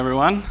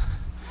Everyone,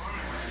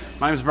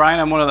 my name is Brian.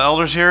 I'm one of the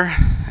elders here,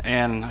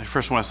 and I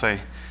first want to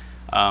say,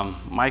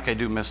 Mike, I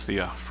do miss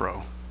the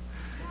fro.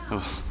 It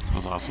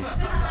was awesome.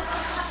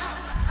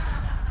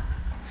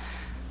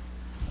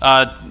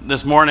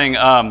 This morning,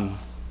 we'll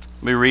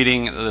be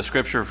reading the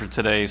scripture for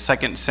today,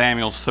 2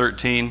 Samuel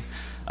 13,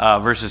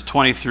 verses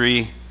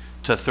 23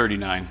 to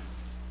 39.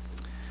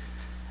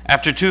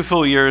 After 2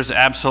 full years,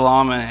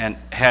 Absalom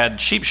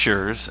had sheep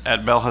shearers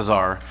at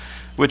Belhazar,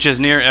 which is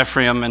near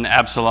Ephraim, and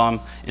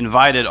Absalom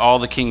invited all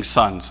the king's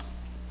sons.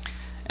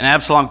 And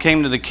Absalom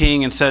came to the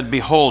king and said,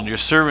 "Behold, your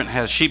servant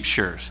has sheep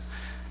shearers.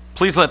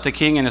 Please let the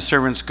king and his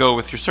servants go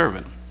with your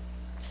servant."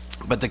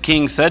 But the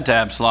king said to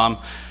Absalom,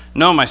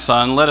 "No, my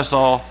son, let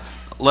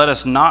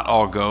us not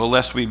all go,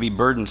 lest we be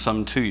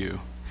burdensome to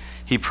you."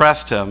 He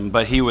pressed him,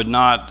 but he would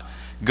not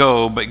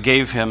go, but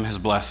gave him his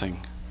blessing.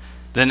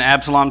 Then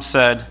Absalom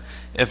said,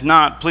 "If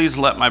not, please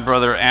let my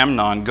brother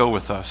Amnon go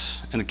with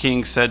us." And the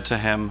king said to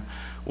him,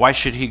 "Why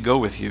should he go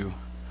with you?"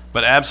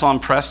 But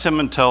Absalom pressed him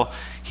until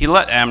he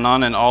let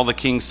Amnon and all the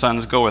king's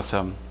sons go with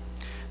him.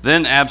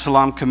 Then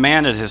Absalom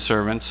commanded his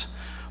servants,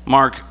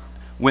 "Mark,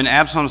 when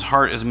Absalom's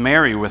heart is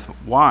merry with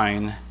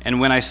wine, and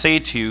when I say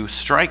to you,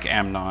 'Strike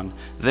Amnon,'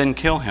 then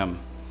kill him.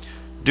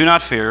 Do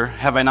not fear,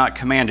 have I not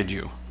commanded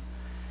you?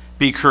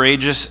 Be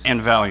courageous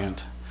and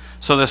valiant."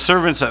 So the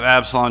servants of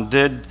Absalom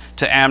did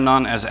to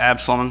Amnon as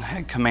Absalom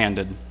had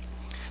commanded.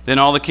 Then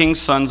all the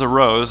king's sons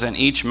arose, and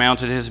each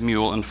mounted his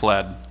mule and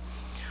fled.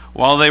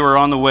 While they were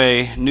on the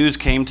way, news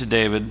came to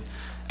David,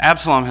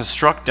 "Absalom has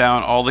struck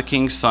down all the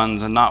king's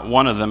sons, and not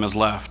one of them is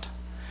left."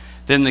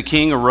 Then the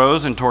king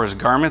arose and tore his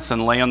garments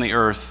and lay on the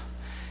earth,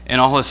 and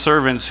all his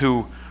servants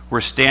who were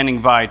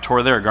standing by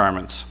tore their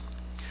garments.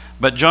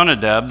 But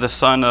Jonadab, the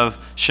son of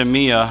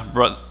Shimea,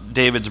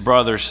 David's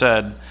brother,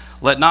 said,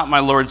 "Let not my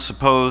lord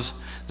suppose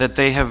that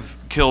they have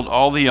killed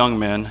all the young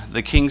men,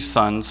 the king's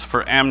sons,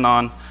 for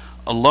Amnon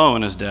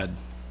alone is dead.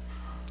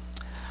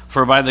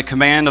 For by the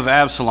command of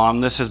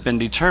Absalom, this has been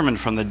determined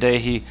from the day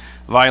he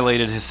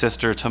violated his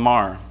sister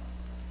Tamar.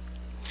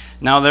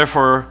 Now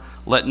therefore,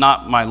 let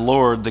not my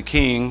lord the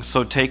king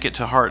so take it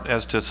to heart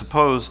as to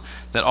suppose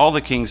that all the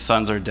king's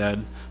sons are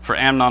dead, for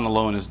Amnon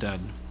alone is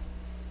dead."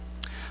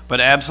 But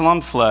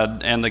Absalom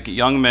fled, and the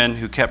young men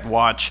who kept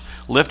watch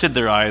lifted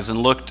their eyes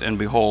and looked, and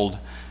behold,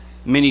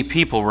 many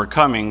people were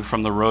coming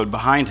from the road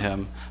behind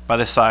him by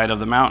the side of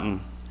the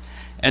mountain.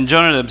 And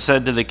Jonadab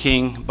said to the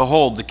king,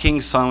 "Behold, the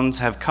king's sons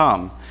have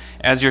come.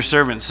 As your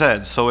servant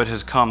said, so it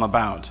has come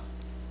about."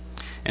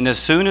 And as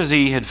soon as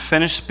he had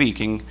finished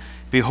speaking,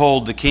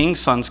 behold, the king's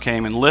sons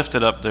came and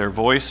lifted up their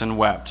voice and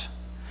wept.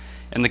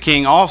 And the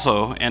king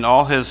also and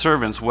all his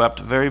servants wept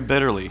very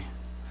bitterly.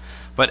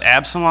 But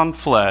Absalom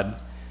fled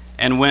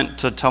and went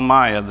to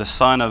Talmai, the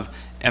son of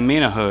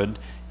Amminahud,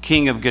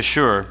 king of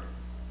Geshur.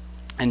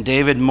 And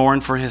David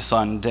mourned for his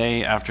son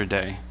day after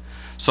day.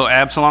 So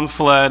Absalom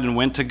fled and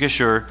went to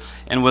Geshur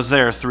and was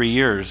there 3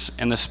 years.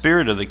 And the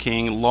spirit of the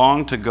king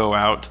longed to go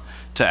out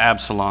to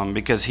Absalom,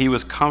 because he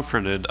was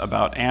comforted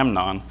about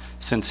Amnon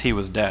since he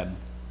was dead.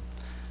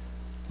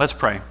 Let's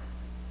pray.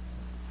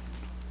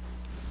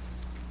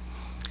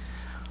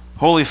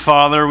 Holy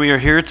Father, we are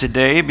here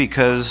today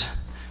because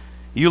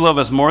you love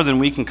us more than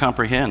we can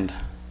comprehend.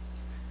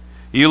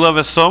 You love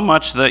us so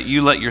much that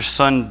you let your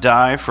Son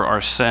die for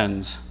our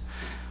sins,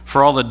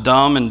 for all the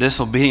dumb and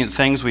disobedient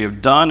things we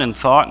have done and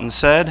thought and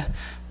said,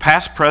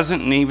 past,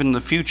 present, and even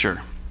the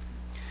future.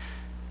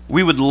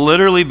 We would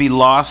literally be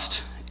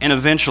lost and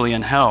eventually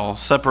in hell,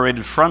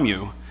 separated from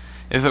you,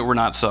 if it were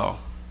not so.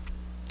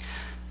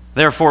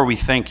 Therefore, we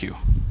thank you.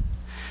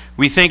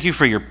 We thank you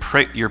for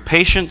your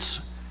patience.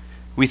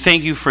 We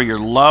thank you for your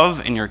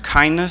love and your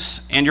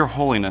kindness and your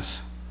holiness.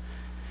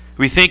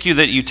 We thank you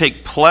that you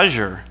take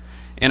pleasure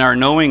in our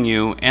knowing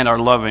you and our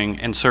loving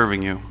and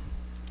serving you.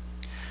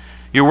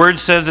 Your word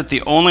says that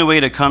the only way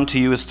to come to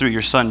you is through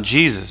your Son,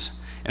 Jesus,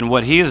 and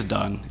what he has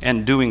done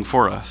and doing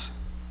for us.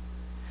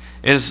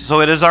 So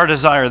it is our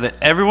desire that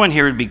everyone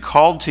here would be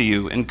called to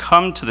you and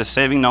come to the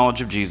saving knowledge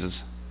of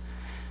Jesus.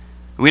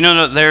 We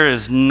know that there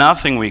is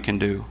nothing we can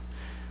do.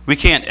 We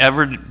can't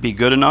ever be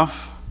good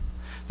enough.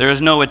 There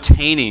is no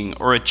attaining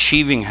or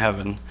achieving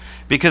heaven,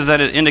 because that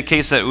it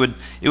indicates that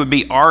it would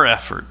be our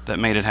effort that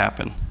made it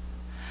happen.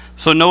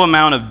 So no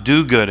amount of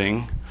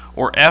do-gooding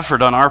or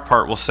effort on our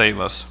part will save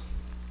us.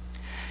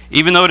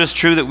 Even though it is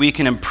true that we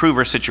can improve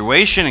our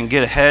situation and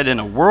get ahead in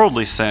a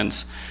worldly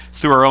sense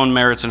through our own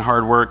merits and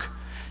hard work,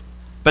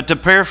 but to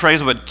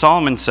paraphrase what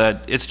Solomon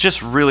said, it's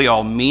just really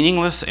all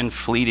meaningless and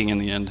fleeting in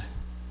the end.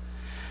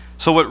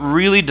 So what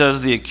really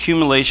does the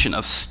accumulation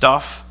of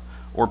stuff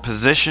or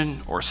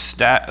position or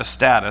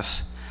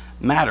status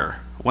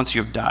matter once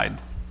you've died?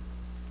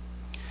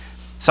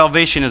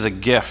 Salvation is a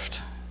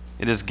gift.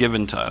 It is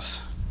given to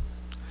us.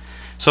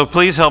 So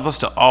please help us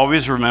to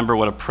always remember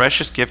what a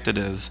precious gift it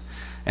is,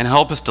 and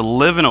help us to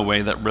live in a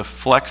way that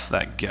reflects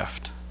that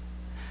gift.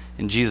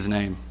 In Jesus'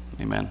 name,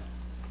 amen.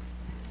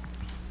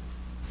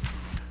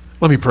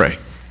 Let me pray.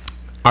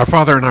 Our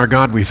Father and our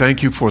God, we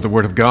thank you for the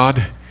Word of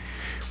God.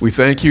 We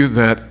thank you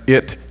that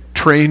it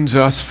trains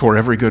us for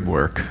every good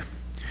work.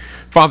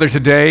 Father,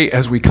 today,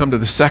 as we come to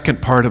the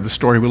second part of the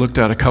story we looked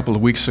at a couple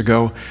of weeks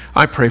ago,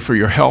 I pray for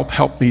your help.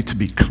 Help me to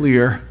be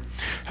clear.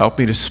 Help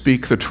me to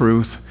speak the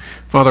truth.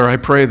 Father, I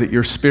pray that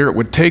your Spirit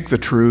would take the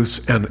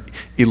truth and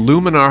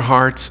illumine our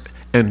hearts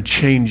and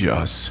change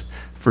us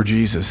for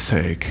Jesus'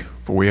 sake.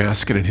 For we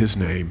ask it in his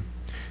name.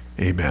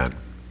 Amen.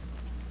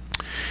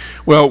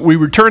 Well, we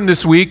return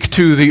this week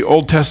to the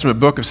Old Testament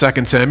book of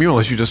 2 Samuel,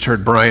 as you just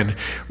heard Brian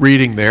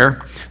reading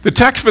there. The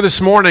text for this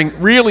morning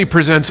really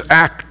presents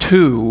Act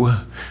 2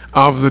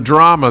 of the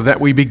drama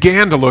that we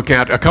began to look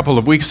at a couple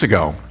of weeks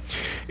ago.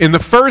 In the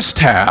first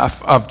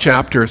half of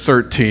chapter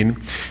 13,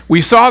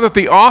 we saw that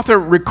the author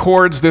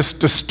records this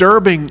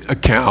disturbing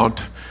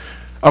account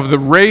of the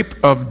rape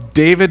of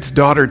David's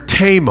daughter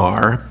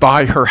Tamar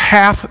by her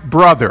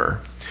half-brother.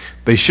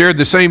 They shared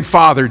the same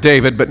father,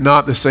 David, but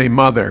not the same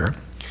mother.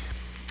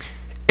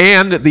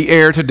 And the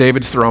heir to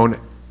David's throne,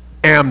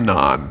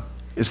 Amnon,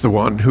 is the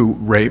one who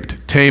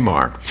raped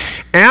Tamar.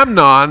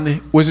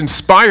 Amnon was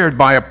inspired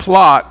by a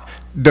plot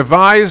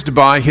devised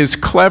by his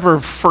clever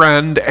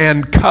friend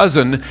and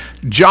cousin,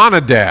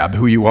 Jonadab,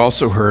 who you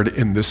also heard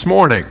in this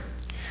morning.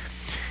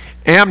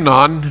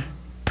 Amnon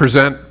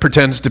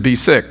pretends to be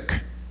sick.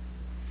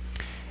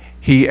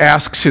 He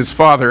asks his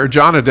father,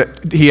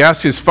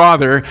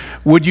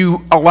 would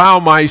you allow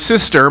my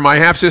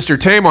half-sister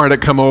Tamar to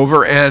come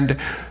over and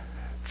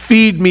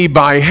feed me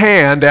by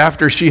hand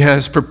after she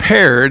has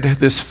prepared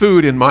this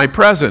food in my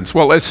presence?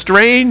 Well, as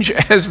strange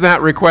as that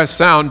request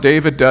sounds,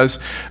 David does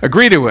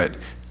agree to it.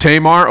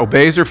 Tamar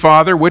obeys her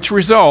father, which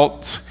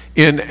results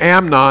in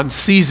Amnon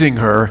seizing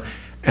her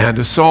and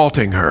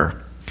assaulting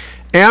her.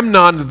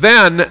 Amnon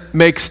then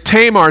makes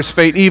Tamar's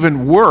fate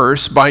even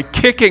worse by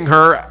kicking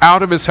her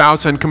out of his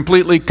house and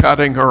completely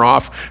cutting her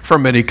off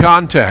from any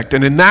contact.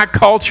 And in that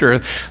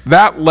culture,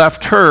 that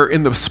left her in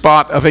the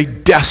spot of a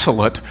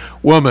desolate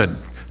woman,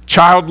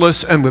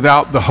 childless and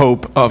without the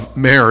hope of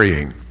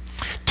marrying.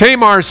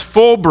 Tamar's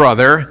full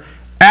brother,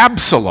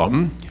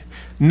 Absalom,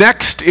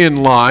 next in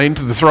line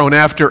to the throne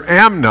after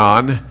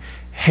Amnon,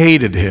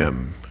 hated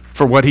him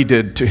for what he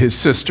did to his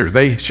sister.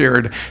 They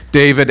shared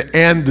David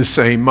and the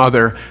same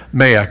mother,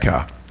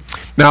 Maacah.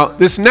 Now,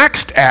 this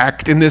next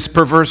act in this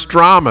perverse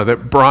drama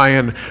that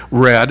Brian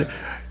read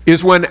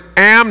is when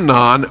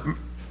Amnon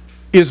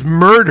is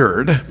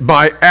murdered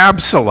by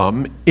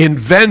Absalom in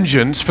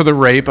vengeance for the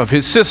rape of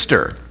his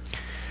sister.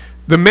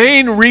 The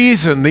main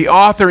reason the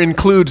author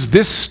includes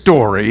this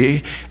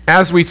story,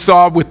 as we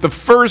saw with the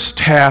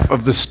first half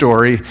of the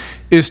story,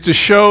 is to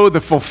show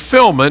the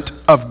fulfillment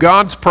of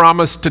God's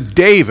promise to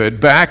David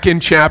back in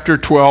chapter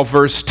 12,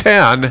 verse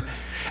 10.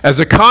 As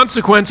a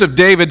consequence of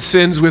David's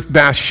sins with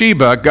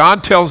Bathsheba,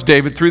 God tells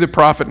David through the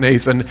prophet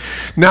Nathan,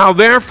 "Now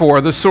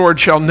therefore the sword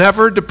shall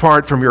never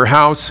depart from your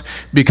house,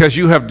 because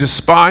you have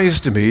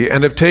despised me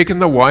and have taken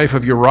the wife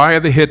of Uriah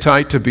the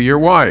Hittite to be your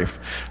wife.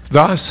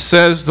 Thus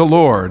says the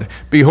Lord,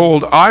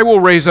 behold, I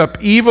will raise up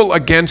evil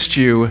against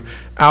you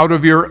out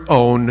of your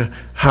own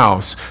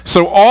house."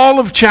 So all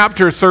of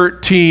chapter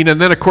 13,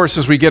 and then of course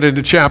as we get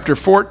into chapter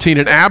 14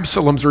 and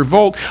Absalom's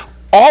revolt,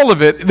 all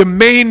of it, the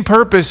main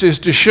purpose is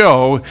to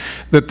show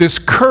that this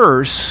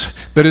curse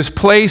that is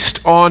placed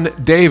on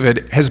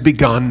David has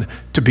begun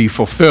to be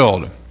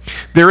fulfilled.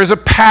 There is a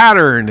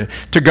pattern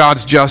to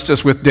God's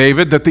justice with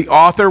David that the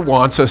author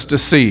wants us to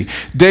see.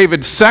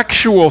 David's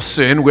sexual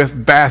sin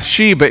with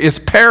Bathsheba is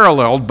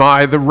paralleled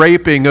by the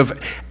raping of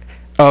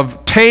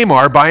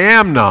Tamar by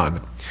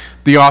Amnon.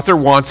 The author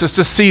wants us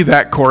to see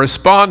that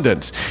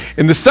correspondence.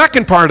 In the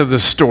second part of the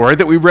story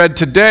that we read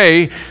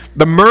today,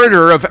 the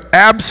murder of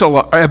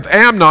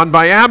Amnon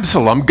by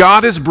Absalom,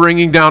 God is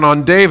bringing down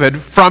on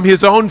David from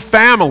his own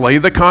family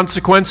the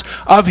consequence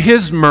of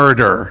his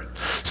murder.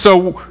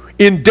 So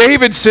in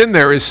David's sin,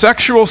 there is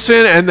sexual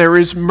sin and there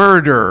is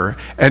murder.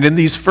 And in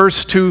these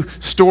first two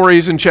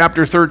stories in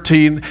chapter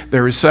 13,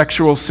 there is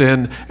sexual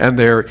sin and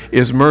there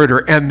is murder.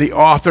 And the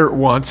author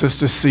wants us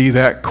to see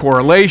that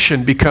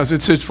correlation because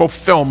it's his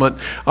fulfillment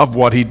of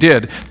what he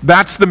did.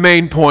 That's the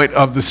main point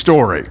of the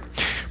story.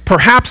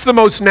 Perhaps the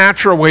most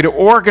natural way to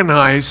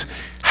organize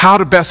how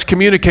to best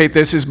communicate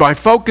this is by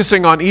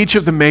focusing on each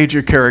of the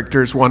major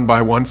characters one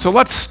by one. So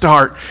let's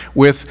start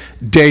with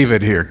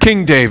David here,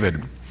 King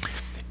David.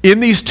 In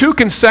these two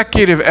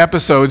consecutive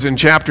episodes in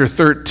chapter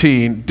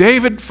 13,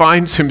 David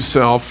finds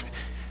himself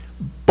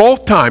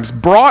both times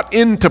brought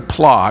into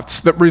plots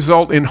that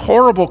result in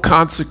horrible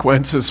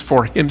consequences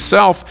for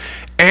himself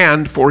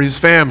and for his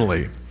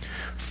family.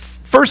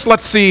 First,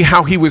 let's see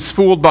how he was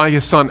fooled by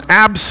his son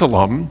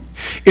Absalom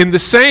in the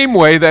same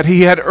way that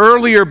he had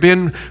earlier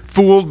been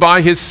fooled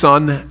by his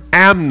son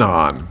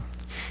Amnon.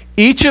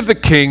 Each of the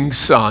king's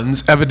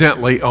sons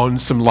evidently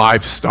owned some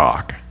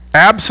livestock.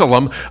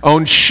 Absalom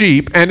owned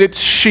sheep, and it's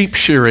sheep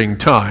shearing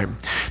time.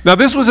 Now,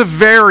 this was a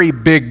very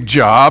big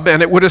job,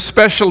 and it would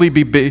especially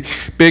be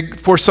big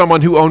for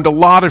someone who owned a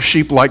lot of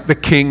sheep like the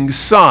king's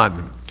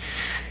son.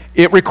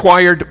 It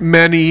required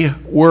many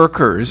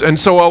workers, and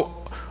so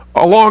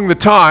along the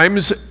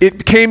times,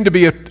 it came to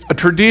be a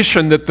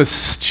tradition that the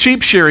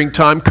sheep shearing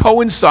time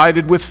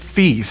coincided with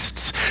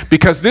feasts,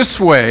 because this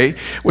way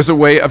was a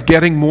way of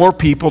getting more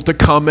people to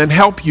come and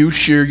help you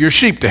shear your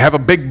sheep, to have a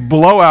big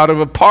blowout of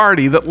a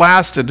party that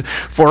lasted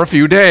for a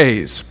few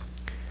days.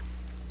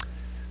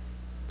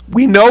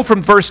 We know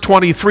from verse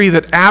 23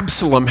 that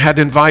Absalom had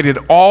invited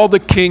all the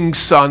king's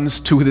sons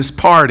to this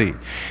party.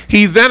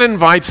 He then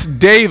invites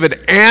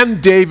David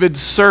and David's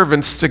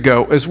servants to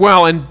go as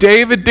well, and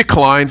David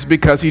declines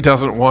because he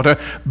doesn't want to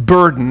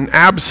burden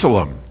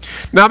Absalom.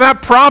 Now,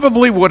 that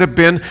probably would have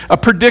been a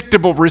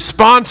predictable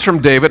response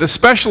from David,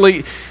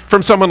 especially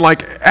from someone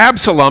like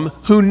Absalom,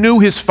 who knew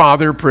his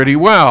father pretty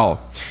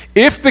well.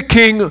 If the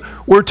king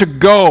were to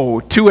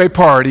go to a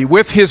party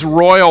with his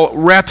royal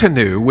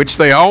retinue, which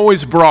they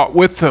always brought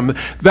with them,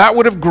 that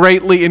would have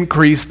greatly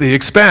increased the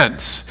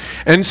expense.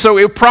 And so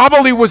it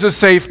probably was a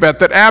safe bet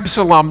that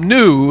Absalom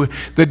knew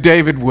that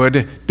David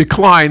would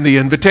decline the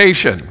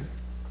invitation.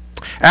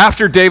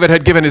 After David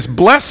had given his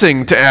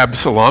blessing to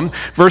Absalom,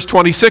 verse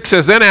 26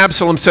 says, "Then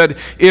Absalom said,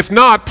 'If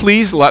not,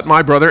 please let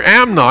my brother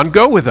Amnon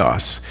go with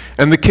us.'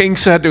 And the king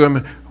said to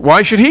him,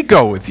 'Why should he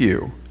go with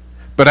you?'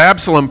 But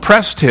Absalom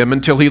pressed him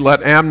until he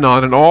let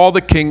Amnon and all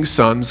the king's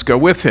sons go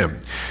with him."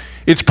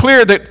 It's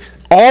clear that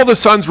all the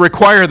sons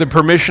require the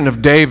permission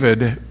of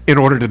David in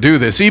order to do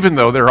this, even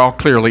though they're all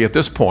clearly at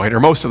this point, or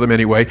most of them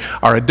anyway,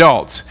 are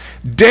adults.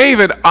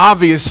 David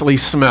obviously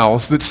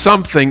smells that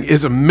something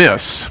is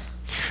amiss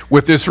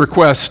with this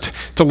request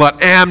to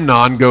let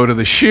Amnon go to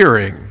the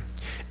shearing.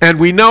 And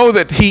we know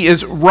that he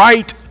is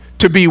right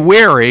to be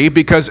wary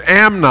because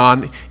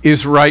Absalom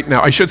is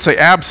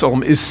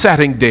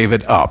setting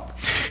David up.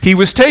 He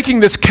was taking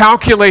this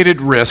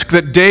calculated risk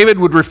that David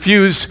would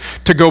refuse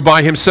to go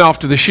by himself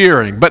to the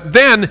shearing. But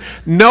then,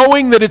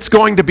 knowing that it's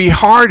going to be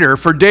harder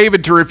for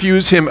David to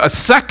refuse him a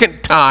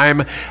second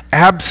time,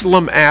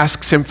 Absalom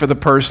asks him for the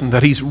person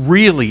that he's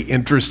really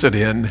interested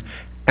in,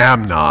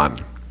 Amnon.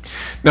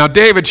 Now,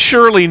 David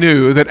surely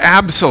knew that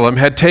Absalom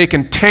had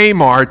taken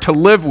Tamar to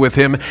live with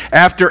him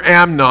after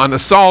Amnon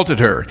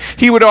assaulted her.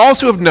 He would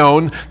also have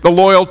known the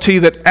loyalty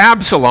that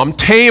Absalom,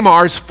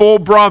 Tamar's full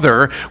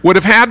brother, would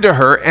have had to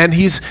her, and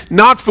he's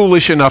not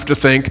foolish enough to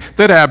think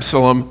that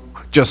Absalom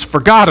just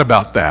forgot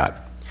about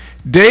that.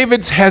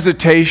 David's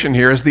hesitation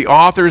here is the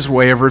author's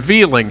way of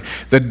revealing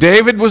that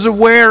David was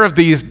aware of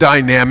these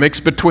dynamics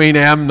between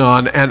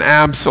Amnon and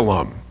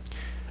Absalom.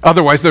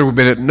 Otherwise, there would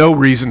have been no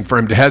reason for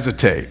him to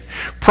hesitate.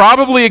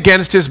 Probably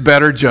against his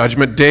better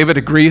judgment, David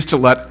agrees to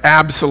let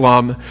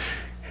Absalom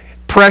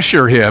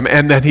pressure him,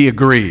 and then he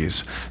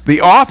agrees. The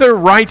author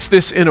writes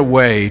this in a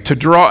way to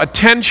draw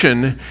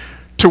attention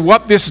to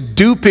what this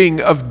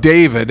duping of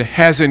David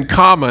has in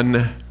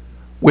common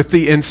with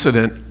the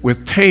incident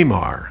with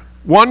Tamar.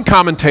 One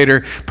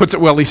commentator puts it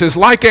well. He says,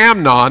 like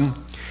Amnon,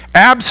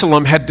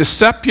 Absalom had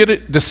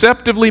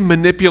deceptively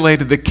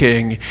manipulated the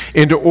king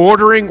into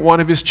ordering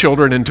one of his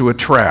children into a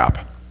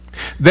trap.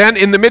 Then,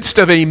 in the midst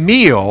of a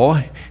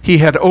meal, he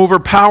had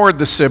overpowered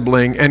the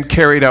sibling and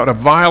carried out a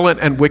violent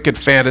and wicked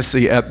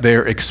fantasy at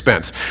their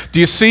expense.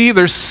 Do you see?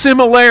 There's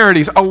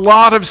similarities, a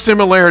lot of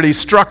similarities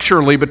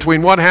structurally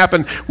between what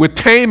happened with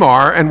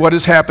Tamar and what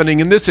is happening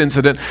in this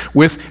incident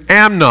with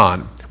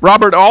Amnon.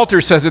 Robert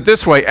Alter says it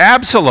this way: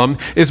 Absalom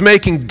is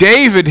making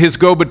David his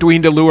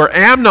go-between to lure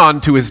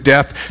Amnon to his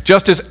death,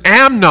 just as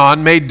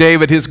Amnon made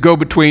David his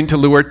go-between to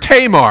lure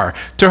Tamar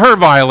to her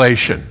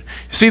violation.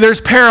 See,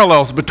 there's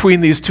parallels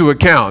between these two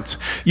accounts.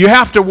 You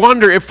have to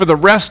wonder if for the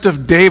rest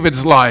of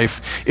David's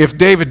life, if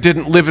David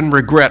didn't live in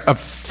regret of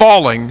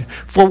falling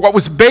for what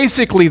was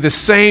basically the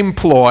same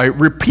ploy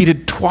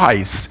repeated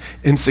twice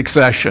in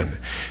succession.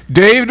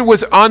 David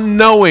was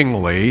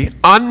unknowingly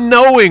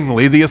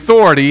the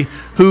authority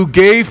who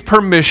gave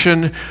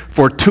permission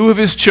for two of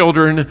his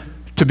children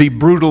to be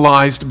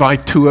brutalized by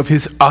two of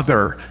his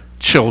other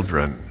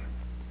children.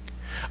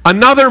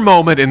 Another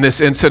moment in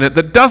this incident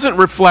that doesn't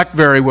reflect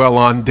very well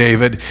on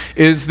David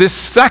is this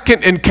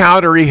second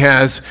encounter he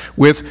has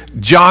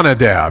with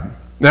Jonadab.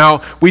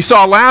 Now, we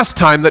saw last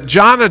time that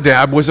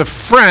Jonadab was a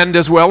friend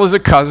as well as a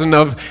cousin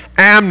of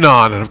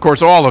Amnon, and of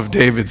course all of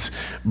David's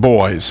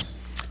boys.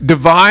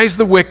 Devised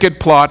the wicked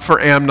plot for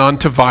Amnon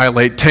to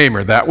violate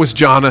Tamar. That was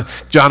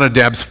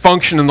Jonadab's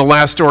function in the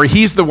last story.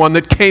 He's the one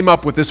that came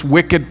up with this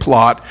wicked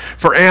plot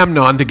for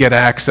Amnon to get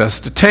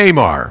access to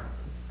Tamar.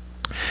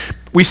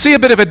 We see a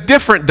bit of a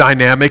different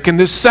dynamic in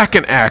this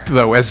second act,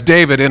 though, as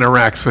David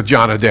interacts with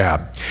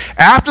Jonadab.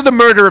 After the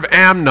murder of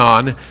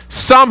Amnon,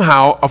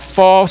 somehow a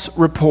false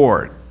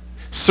report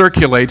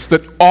circulates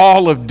that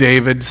all of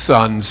David's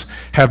sons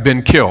have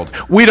been killed.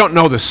 We don't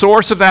know the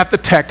source of that. The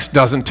text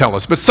doesn't tell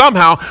us. But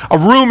somehow a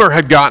rumor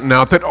had gotten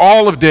out that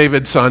all of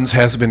David's sons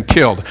has been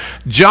killed.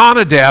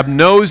 Jonadab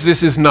knows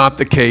this is not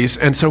the case,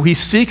 and so he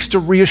seeks to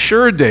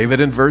reassure David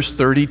in verse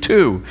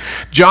 32.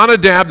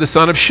 Jonadab, the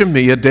son of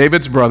Shemiah,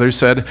 David's brother,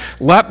 said,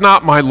 "Let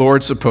not my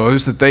lord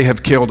suppose that they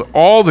have killed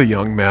all the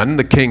young men,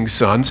 the king's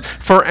sons,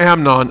 for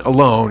Amnon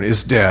alone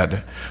is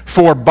dead.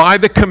 For by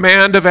the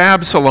command of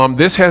Absalom,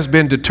 this has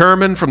been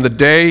determined from the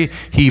day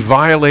he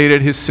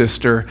violated his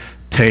sister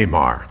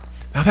Tamar.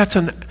 Now that's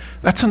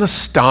an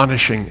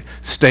astonishing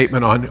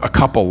statement on a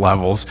couple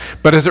levels,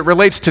 but as it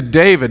relates to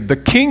David, the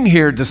king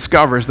here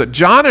discovers that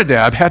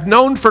Jonadab had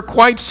known for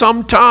quite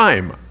some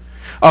time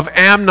of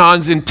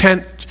Absalom's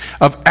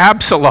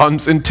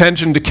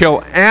intention to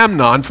kill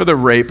Amnon for the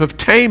rape of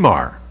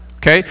Tamar.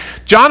 Okay?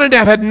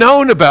 Jonadab had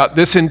known about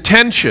this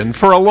intention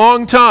for a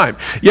long time.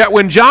 Yet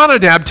when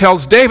Jonadab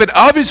tells David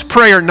of his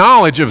prior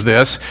knowledge of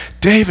this,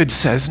 David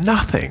says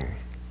nothing.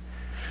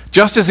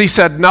 Just as he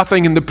said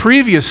nothing in the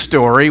previous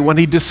story when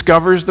he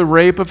discovers the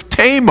rape of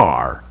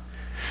Tamar.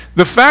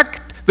 The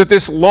fact that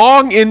this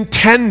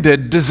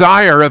long-intended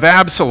desire of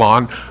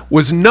Absalom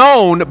was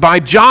known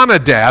by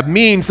Jonadab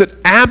means that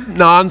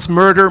Amnon's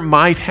murder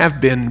might have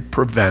been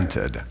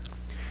prevented.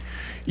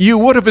 You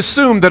would have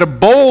assumed that a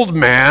bold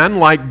man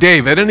like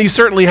David, and he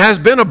certainly has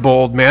been a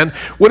bold man,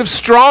 would have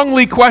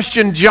strongly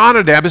questioned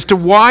Jonadab as to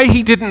why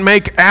he didn't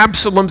make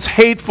Absalom's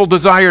hateful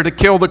desire to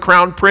kill the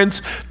crown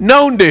prince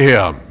known to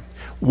him.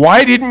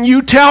 Why didn't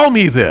you tell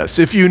me this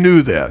if you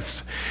knew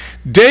this?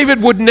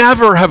 David would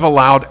never have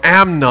allowed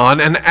Amnon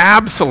and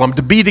Absalom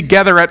to be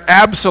together at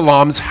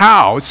Absalom's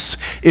house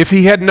if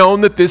he had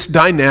known that this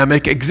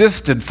dynamic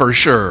existed for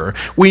sure.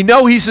 We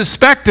know he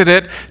suspected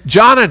it.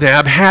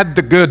 Jonadab had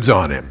the goods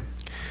on him.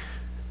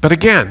 But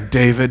again,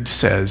 David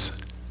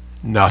says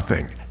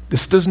nothing.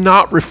 This does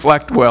not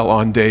reflect well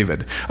on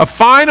David. A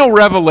final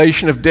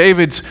revelation of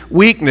David's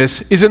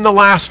weakness is in the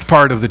last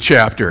part of the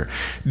chapter.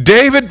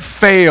 David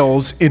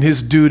fails in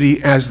his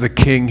duty as the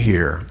king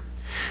here,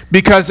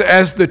 because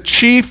as the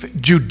chief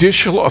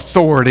judicial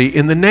authority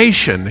in the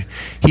nation,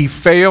 he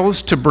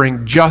fails to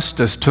bring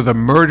justice to the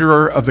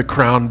murderer of the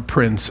crown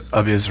prince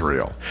of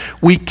Israel.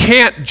 We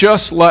can't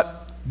just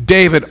let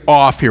David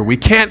off here. We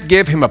can't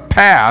give him a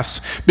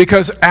pass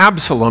because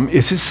Absalom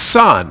is his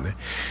son.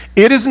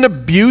 It is an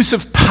abuse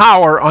of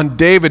power on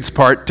David's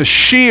part to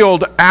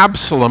shield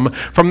Absalom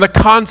from the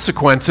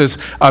consequences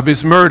of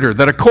his murder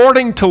that,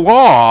 according to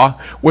law,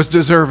 was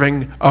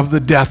deserving of the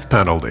death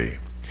penalty.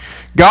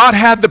 God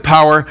had the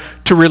power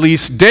to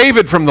release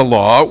David from the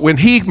law when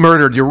he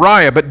murdered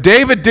Uriah, but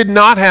David did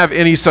not have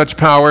any such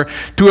power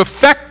to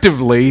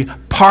effectively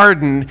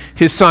pardon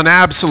his son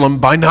Absalom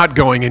by not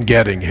going and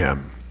getting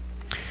him.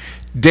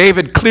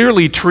 David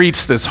clearly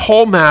treats this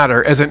whole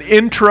matter as an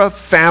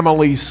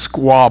intra-family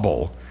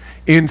squabble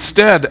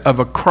instead of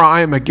a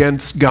crime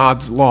against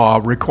God's law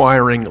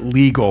requiring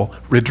legal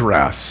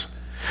redress.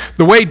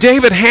 The way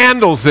David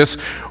handles this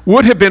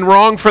would have been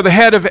wrong for the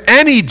head of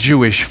any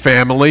Jewish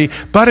family,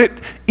 but it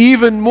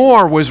even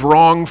more was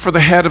wrong for the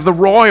head of the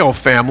royal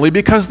family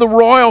because the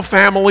royal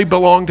family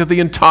belonged to the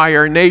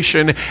entire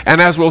nation.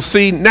 And as we'll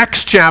see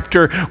next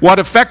chapter, what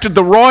affected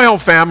the royal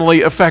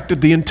family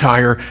affected the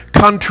entire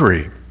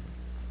country.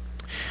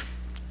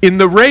 In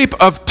the rape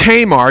of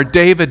Tamar,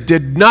 David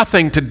did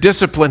nothing to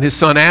discipline his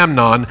son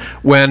Amnon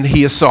when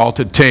he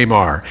assaulted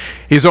Tamar.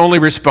 His only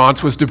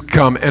response was to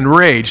become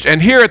enraged.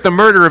 And here at the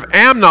murder of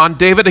Amnon,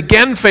 David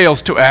again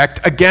fails to act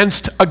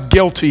against a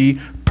guilty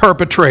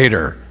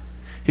perpetrator.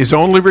 His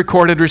only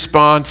recorded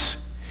response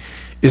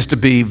is to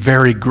be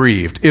very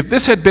grieved. If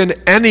this had been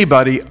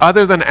anybody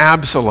other than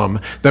Absalom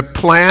that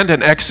planned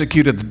and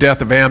executed the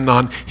death of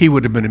Amnon, he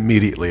would have been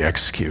immediately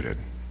executed.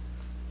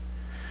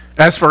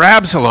 As for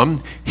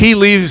Absalom, he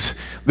leaves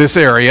this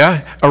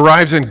area,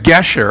 arrives in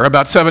Geshur,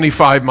 about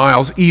 75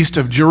 miles east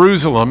of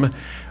Jerusalem,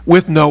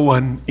 with no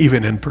one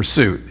even in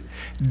pursuit.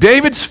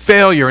 David's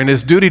failure in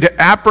his duty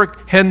to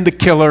apprehend the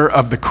killer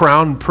of the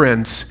crown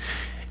prince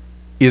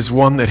is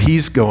one that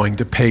he's going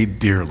to pay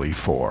dearly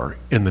for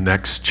in the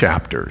next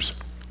chapters.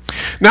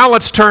 Now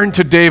let's turn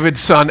to David's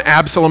son,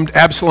 Absalom.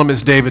 Absalom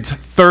is David's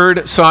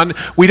third son.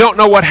 We don't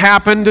know what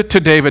happened to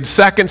David's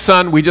second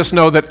son. We just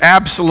know that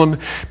Absalom,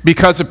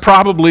 because of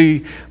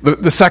probably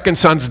the second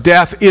son's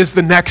death, is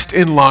the next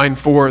in line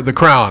for the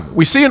crown.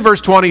 We see in verse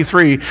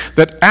 23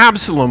 that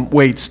Absalom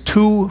waits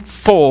 2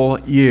 full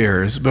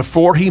years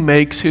before he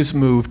makes his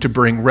move to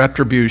bring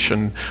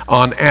retribution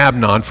on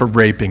Amnon for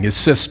raping his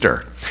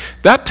sister.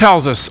 That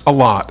tells us a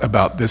lot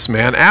about this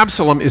man.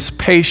 Absalom is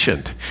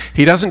patient.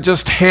 He doesn't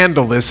just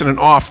handle this in an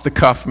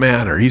off-the-cuff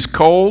manner. He's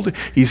cold,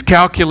 he's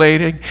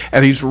calculating,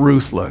 and he's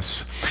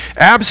ruthless.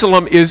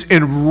 Absalom is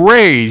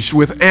enraged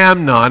with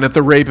Amnon at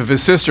the rape of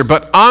his sister,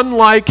 but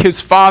unlike his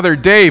father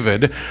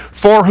David,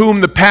 for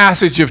whom the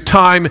passage of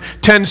time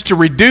tends to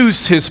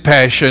reduce his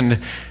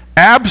passion,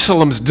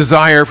 Absalom's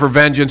desire for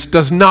vengeance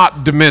does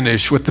not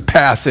diminish with the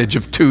passage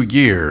of 2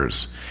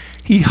 years.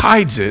 He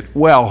hides it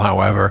well,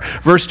 however.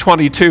 Verse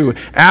 22,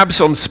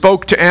 Absalom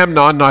spoke to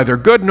Amnon neither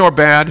good nor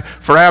bad,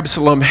 for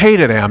Absalom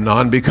hated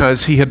Amnon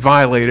because he had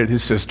violated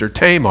his sister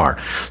Tamar.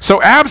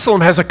 So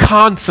Absalom has a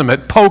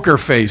consummate poker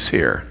face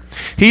here.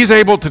 He's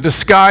able to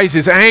disguise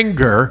his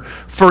anger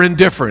for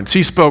indifference.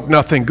 He spoke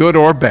nothing good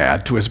or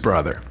bad to his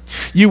brother.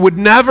 You would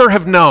never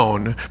have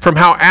known from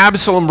how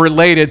Absalom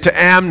related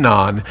to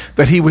Amnon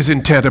that he was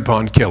intent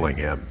upon killing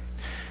him.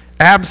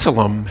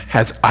 Absalom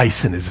has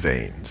ice in his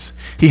veins.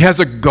 He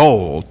has a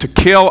goal to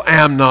kill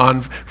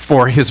Amnon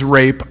for his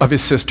rape of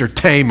his sister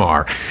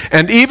Tamar.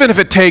 And even if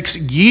it takes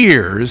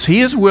years, he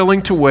is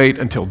willing to wait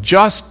until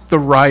just the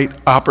right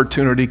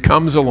opportunity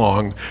comes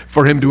along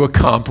for him to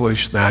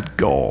accomplish that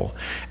goal.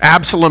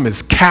 Absalom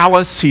is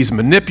callous, he's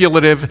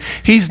manipulative,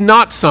 he's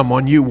not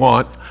someone you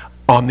want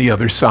on the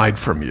other side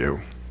from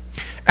you.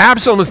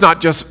 Absalom is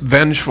not just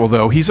vengeful,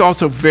 though. He's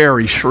also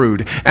very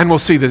shrewd, and we'll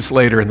see this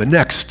later in the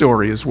next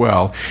story as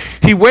well.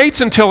 He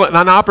waits until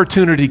an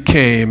opportunity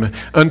came,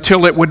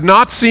 until it would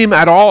not seem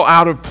at all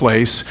out of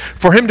place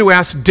for him to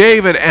ask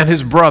David and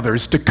his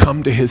brothers to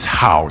come to his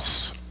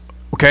house.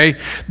 Okay?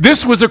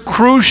 This was a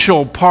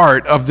crucial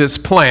part of this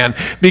plan,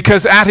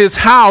 because at his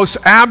house,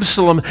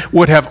 Absalom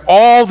would have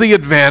all the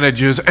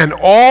advantages and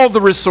all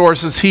the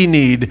resources he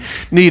needed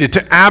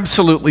to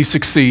absolutely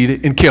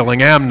succeed in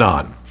killing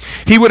Amnon.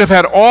 He would have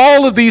had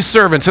all of these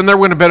servants, and there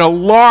would have been a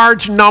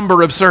large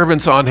number of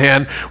servants on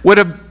hand,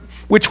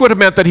 which would have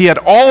meant that he had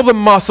all the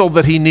muscle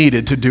that he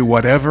needed to do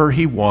whatever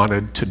he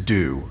wanted to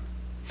do.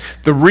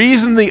 The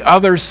reason the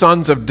other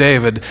sons of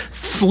David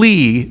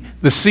flee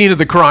the scene of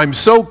the crime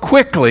so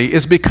quickly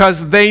is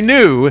because they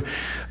knew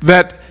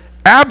that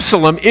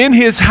Absalom in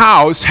his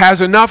house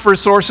has enough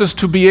resources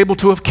to be able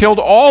to have killed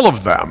all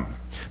of them.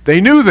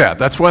 They knew that.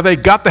 That's why they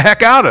got the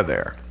heck out of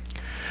there.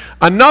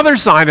 Another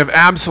sign of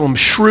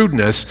Absalom's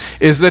shrewdness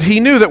is that he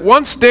knew that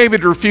once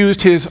David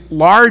refused his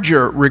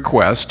larger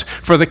request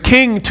for the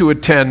king to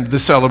attend the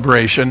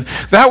celebration,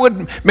 that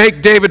would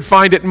make David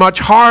find it much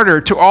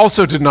harder to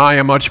also deny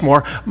a much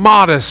more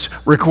modest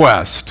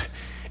request.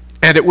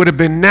 And it would have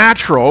been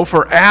natural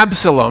for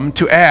Absalom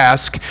to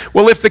ask,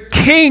 well, if the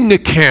king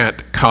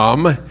can't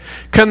come,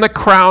 can the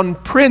crown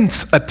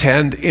prince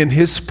attend in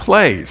his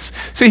place?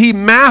 See, he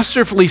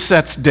masterfully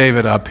sets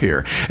David up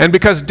here. And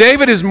because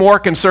David is more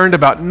concerned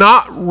about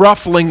not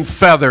ruffling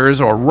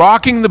feathers or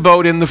rocking the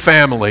boat in the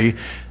family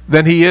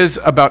than he is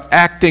about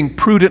acting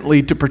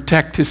prudently to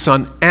protect his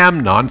son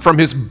Amnon from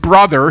his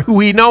brother,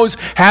 who he knows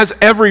has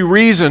every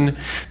reason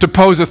to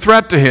pose a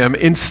threat to him,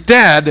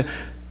 instead,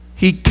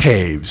 he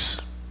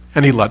caves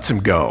and he lets him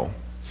go.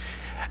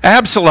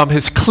 Absalom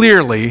has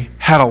clearly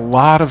had a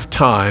lot of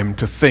time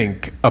to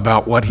think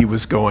about what he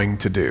was going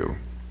to do.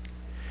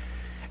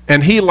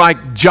 And he,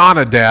 like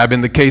Jonadab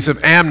in the case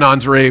of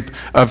Amnon's rape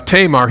of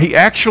Tamar, he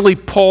actually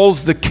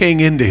pulls the king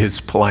into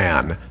his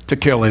plan to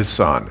kill his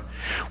son.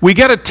 We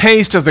get a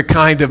taste of the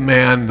kind of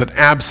man that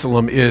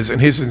Absalom is in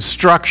his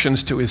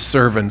instructions to his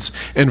servants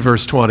in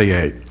verse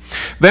 28.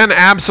 Then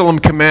Absalom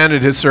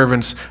commanded his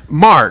servants,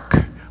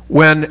 "Mark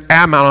when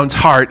Amnon's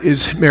heart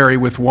is merry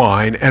with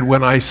wine, and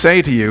when I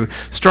say to you,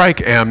 strike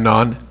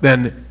Amnon,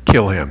 then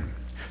kill him.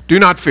 Do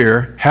not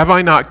fear. Have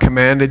I not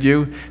commanded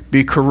you?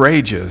 Be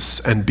courageous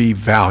and be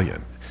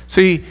valiant."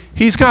 See,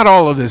 he's got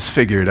all of this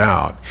figured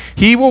out.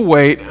 He will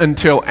wait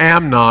until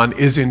Amnon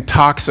is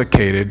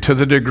intoxicated to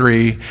the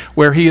degree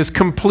where he is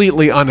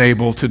completely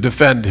unable to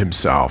defend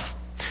himself.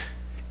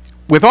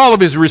 With all of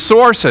his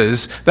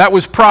resources, that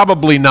was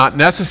probably not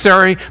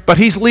necessary, but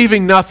he's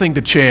leaving nothing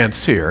to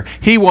chance here.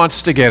 He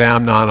wants to get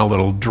Amnon a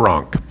little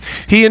drunk.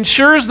 He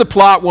ensures the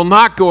plot will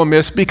not go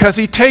amiss because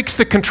he takes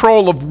the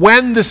control of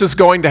when this is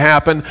going to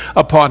happen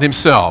upon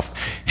himself.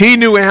 He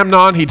knew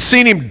Amnon. He'd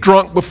seen him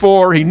drunk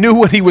before. He knew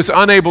when he was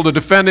unable to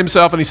defend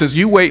himself, and he says,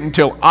 "You wait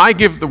until I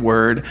give the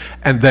word,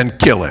 and then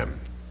kill him."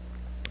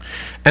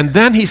 And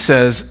then he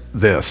says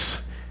this,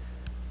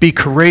 "Be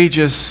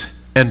courageous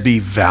and be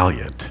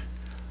valiant."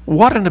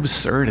 What an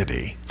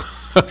absurdity.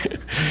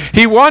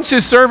 He wants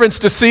his servants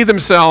to see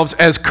themselves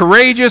as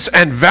courageous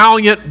and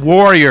valiant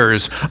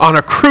warriors on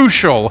a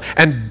crucial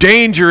and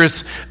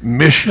dangerous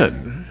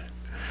mission.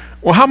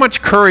 Well, how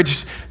much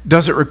courage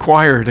does it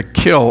require to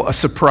kill a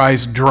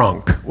surprise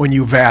drunk when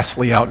you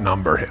vastly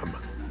outnumber him?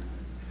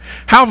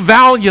 How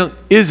valiant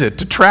is it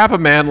to trap a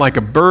man like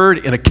a bird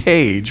in a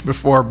cage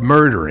before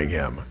murdering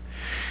him?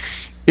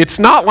 It's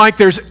not like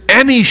there's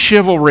any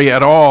chivalry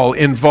at all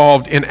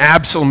involved in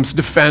Absalom's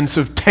defense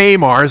of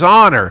Tamar's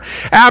honor.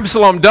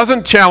 Absalom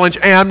doesn't challenge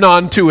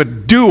Amnon to a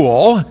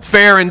duel,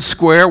 fair and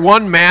square,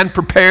 one man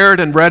prepared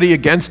and ready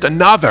against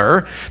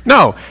another.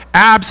 No,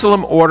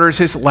 Absalom orders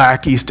his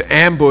lackeys to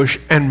ambush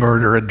and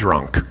murder a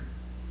drunk.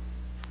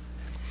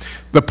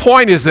 The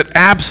point is that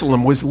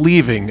Absalom was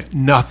leaving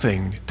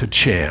nothing to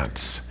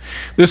chance.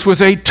 This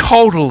was a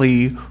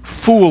totally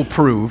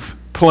foolproof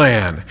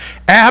plan.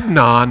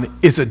 Amnon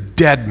is a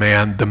dead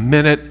man the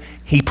minute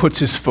he puts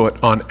his foot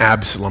on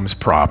Absalom's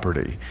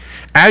property.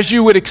 As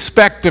you would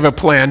expect of a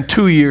plan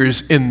 2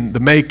 years in the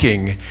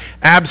making,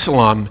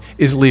 Absalom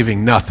is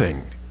leaving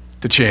nothing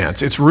to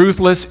chance. It's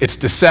ruthless, it's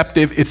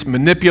deceptive, it's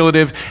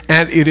manipulative,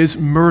 and it is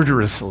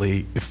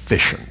murderously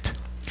efficient.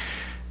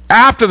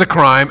 After the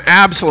crime,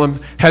 Absalom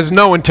has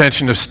no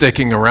intention of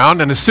sticking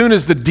around, and as soon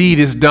as the deed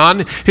is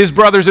done, his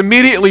brothers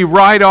immediately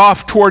ride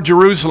off toward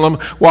Jerusalem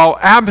while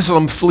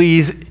Absalom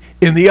flees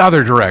in the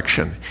other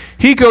direction.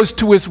 He goes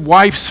to his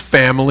wife's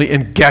family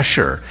in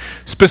Geshur.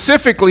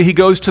 Specifically, he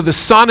goes to the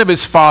son of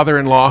his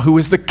father-in-law, who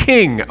is the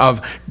king of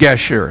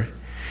Geshur.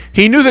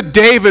 He knew that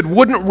David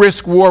wouldn't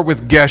risk war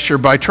with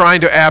Geshur by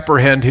trying to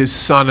apprehend his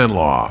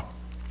son-in-law.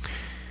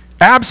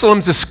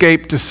 Absalom's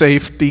escape to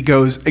safety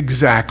goes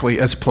exactly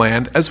as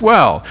planned as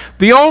well.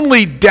 The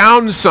only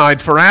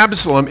downside for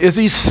Absalom is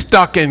he's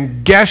stuck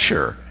in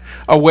Geshur,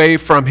 away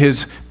from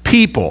his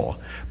people.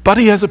 But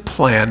he has a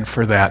plan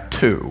for that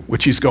too,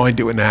 which he's going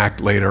to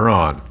enact later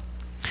on.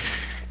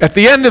 At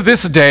the end of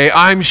this day,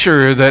 I'm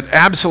sure that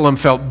Absalom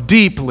felt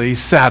deeply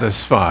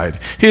satisfied.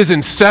 His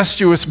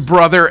incestuous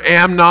brother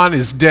Amnon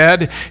is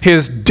dead.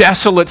 His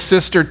desolate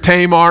sister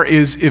Tamar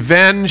is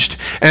avenged.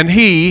 And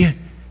he,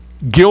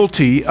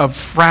 guilty of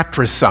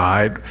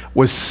fratricide,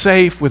 was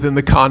safe within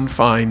the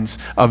confines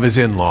of his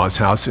in-laws'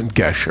 house in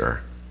Geshur.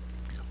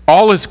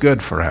 All is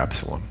good for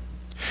Absalom.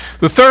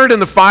 The third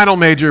and the final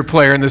major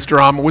player in this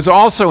drama was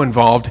also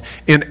involved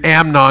in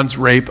Amnon's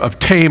rape of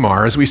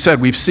Tamar. As we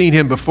said, we've seen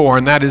him before,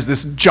 and that is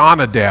this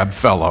Jonadab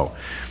fellow.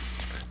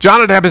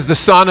 Jonadab is the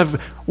son of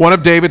one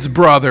of David's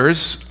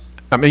brothers.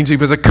 That means he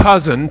was a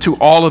cousin to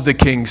all of the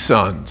king's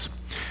sons.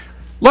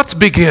 Let's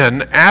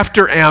begin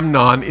after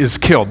Amnon is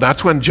killed.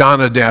 That's when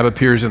Jonadab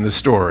appears in the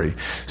story.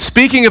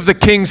 Speaking of the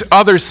king's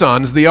other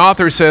sons, the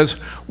author says,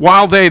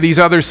 while these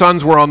other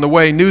sons were on the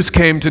way, news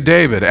came to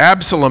David.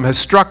 Absalom has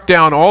struck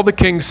down all the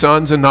king's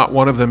sons, and not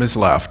one of them is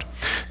left.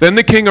 Then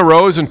the king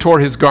arose and tore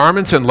his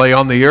garments and lay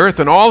on the earth,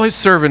 and all his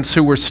servants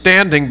who were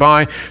standing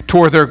by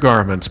tore their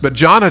garments. But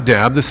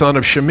Jonadab, the son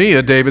of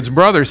Shimea, David's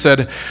brother,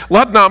 said,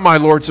 let not my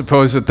lord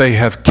suppose that they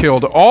have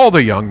killed all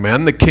the young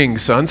men, the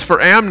king's sons,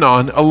 for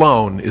Amnon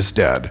alone is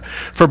dead.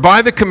 For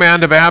by the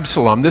command of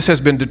Absalom, this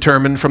has been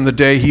determined from the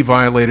day he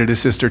violated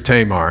his sister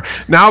Tamar.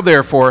 Now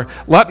therefore,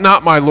 let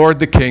not my lord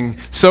the king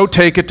so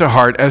take it to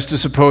heart as to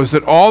suppose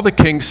that all the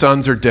king's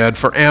sons are dead,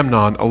 for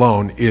Amnon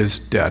alone is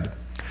dead.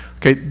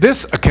 Okay,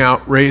 this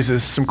account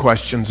raises some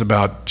questions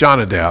about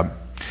Jonadab.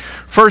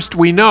 First,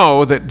 we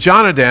know that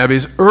Jonadab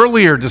is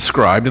earlier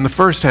described in the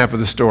first half of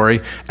the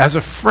story as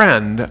a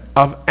friend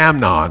of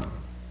Amnon,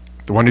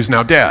 the one who's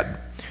now dead.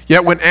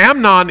 Yet when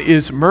Amnon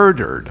is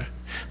murdered,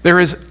 there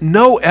is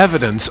no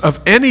evidence of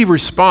any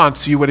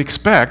response you would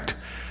expect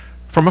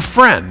from a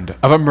friend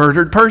of a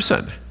murdered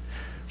person.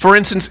 For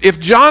instance, if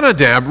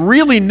Jonadab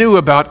really knew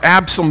about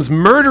Absalom's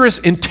murderous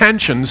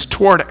intentions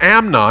toward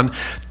Amnon,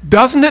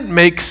 doesn't it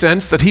make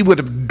sense that he would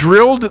have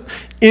drilled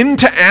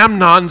into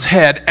Amnon's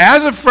head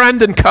as a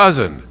friend and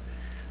cousin?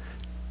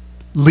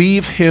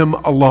 Leave him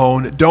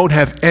alone. Don't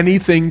have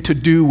anything to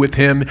do with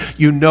him.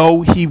 You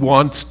know he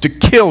wants to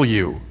kill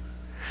you.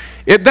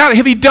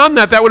 If he'd done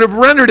that, that would have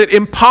rendered it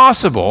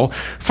impossible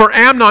for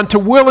Amnon to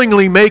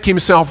willingly make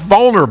himself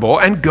vulnerable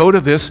and go to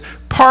this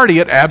party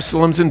at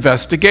Absalom's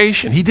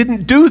investigation. He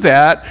didn't do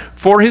that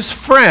for his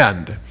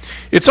friend.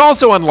 It's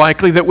also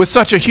unlikely that with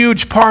such a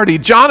huge party,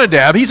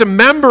 Jonadab, he's a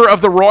member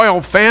of the royal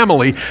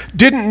family,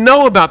 didn't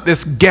know about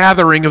this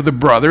gathering of the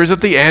brothers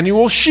at the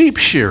annual sheep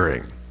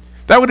shearing.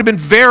 That would have been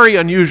very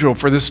unusual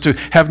for this to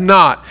have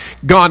not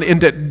gone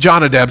into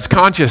Jonadab's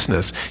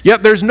consciousness.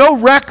 Yet there's no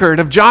record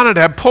of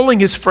Jonadab pulling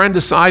his friend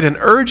aside and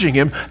urging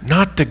him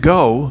not to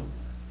go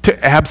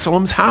to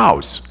Absalom's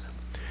house.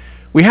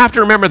 We have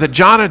to remember that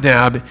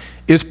Jonadab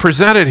is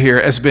presented here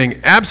as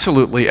being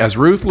absolutely as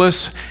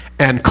ruthless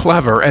and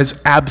clever as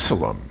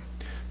Absalom.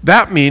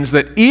 That means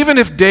that even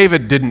if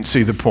David didn't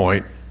see the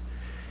point,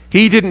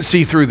 he didn't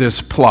see through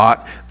this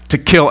plot to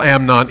kill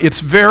Amnon,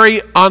 it's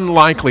very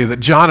unlikely that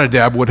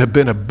Jonadab would have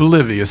been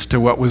oblivious to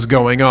what was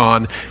going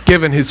on,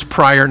 given his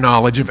prior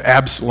knowledge of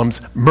Absalom's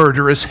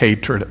murderous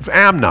hatred of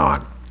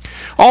Amnon.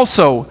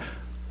 Also,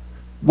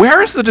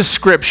 where is the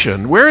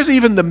description, where is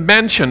even the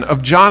mention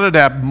of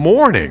Jonadab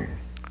mourning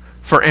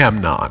for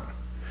Amnon?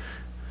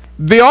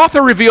 The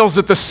author reveals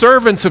that the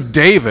servants of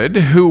David,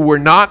 who were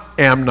not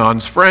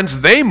Amnon's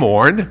friends, they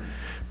mourned,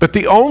 but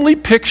the only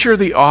picture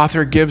the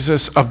author gives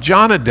us of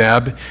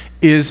Jonadab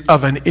is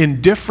of an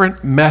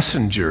indifferent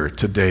messenger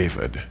to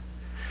David.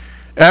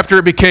 After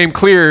it became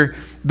clear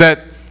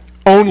that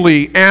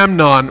only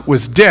Amnon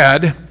was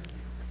dead,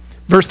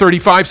 verse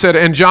 35 said,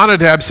 and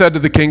Jonadab said to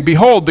the king,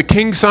 behold, the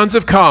king's sons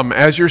have come,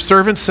 as your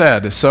servant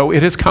said, so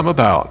it has come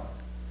about.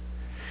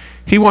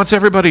 He wants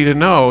everybody to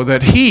know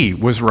that he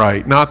was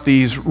right, not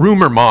these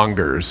rumor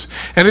mongers.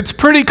 And it's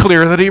pretty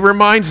clear that he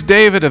reminds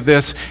David of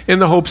this in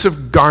the hopes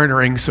of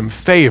garnering some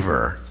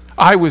favor.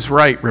 I was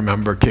right,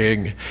 remember,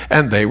 king,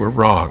 and they were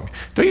wrong.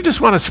 Don't you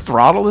just want to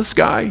throttle this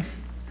guy?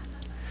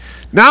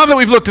 Now that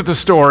we've looked at the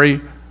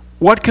story,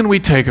 what can we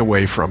take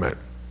away from it?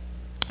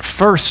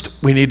 First,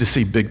 we need to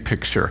see big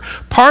picture.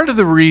 Part of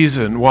the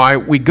reason why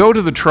we go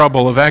to the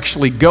trouble of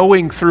actually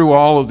going through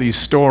all of these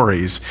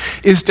stories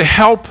is to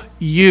help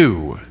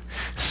you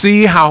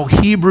see how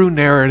Hebrew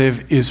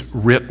narrative is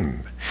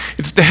written.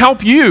 It's to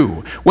help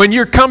you when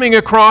you're coming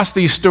across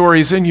these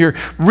stories and you're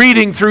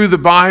reading through the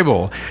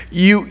Bible.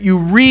 You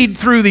read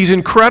through these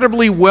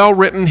incredibly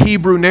well-written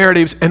Hebrew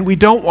narratives, and we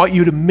don't want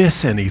you to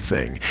miss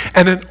anything.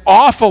 And an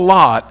awful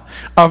lot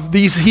of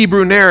these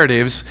Hebrew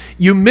narratives,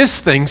 you miss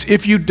things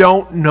if you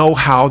don't know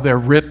how they're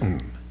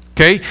written.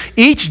 Okay?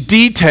 Each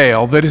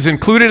detail that is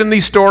included in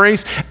these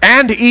stories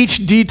and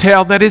each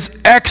detail that is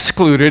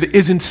excluded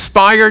is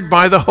inspired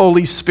by the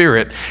Holy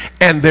Spirit,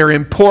 and they're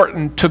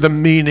important to the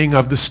meaning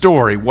of the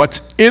story.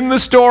 What's in the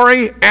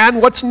story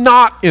and what's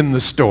not in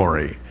the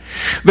story.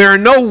 There are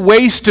no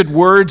wasted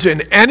words in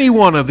any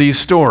one of these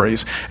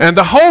stories, and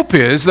the hope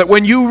is that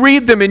when you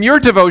read them in your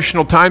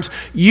devotional times,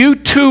 you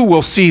too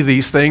will see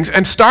these things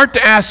and start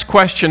to ask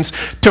questions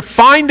to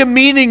find a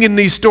meaning in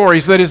these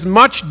stories that is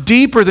much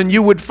deeper than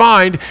you would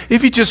find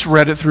if you just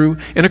read it through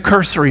in a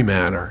cursory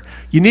manner.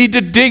 You need to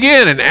dig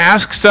in and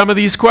ask some of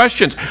these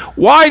questions.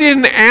 Why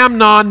didn't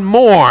Amnon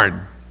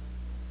mourn?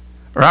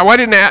 Or why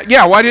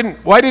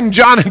didn't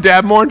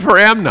Jonadab mourn for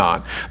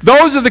Amnon?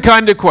 Those are the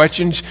kind of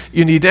questions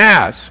you need to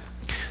ask.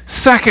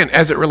 Second,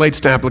 as it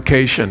relates to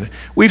application,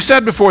 we've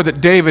said before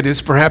that David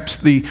is perhaps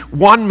the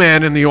one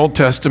man in the Old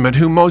Testament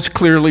who most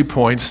clearly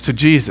points to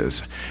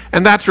Jesus.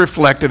 And that's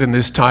reflected in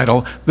this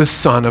title, the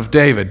Son of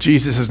David.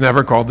 Jesus is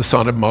never called the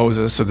Son of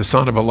Moses or the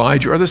Son of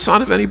Elijah or the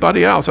Son of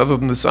anybody else other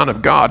than the Son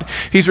of God.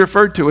 He's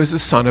referred to as the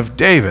Son of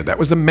David. That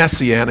was the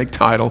messianic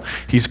title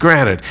he's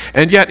granted.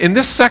 And yet, in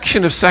this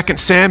section of 2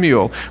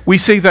 Samuel, we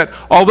see that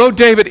although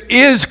David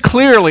is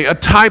clearly a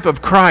type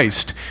of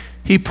Christ,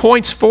 he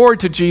points forward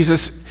to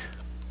Jesus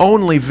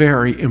only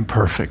very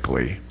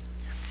imperfectly.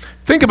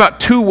 Think about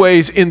two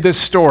ways in this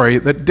story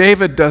that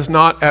David does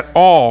not at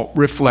all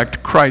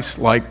reflect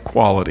Christ-like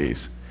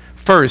qualities.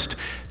 First,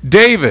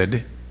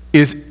 David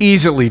is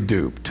easily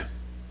duped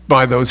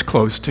by those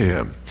close to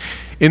him.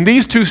 In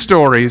these two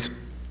stories,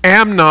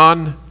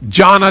 Amnon,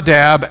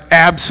 Jonadab,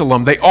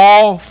 Absalom, they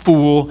all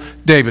fool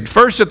David.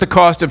 First at the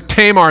cost of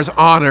Tamar's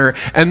honor,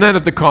 and then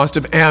at the cost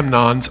of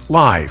Amnon's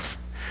life.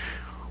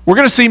 We're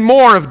going to see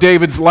more of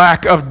David's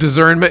lack of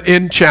discernment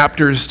in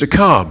chapters to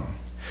come.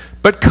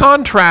 But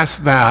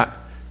contrast that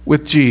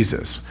with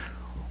Jesus.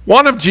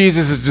 One of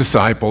Jesus'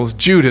 disciples,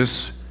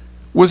 Judas,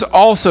 was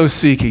also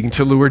seeking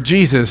to lure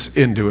Jesus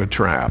into a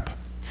trap.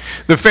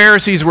 The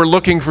Pharisees were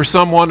looking for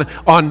someone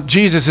on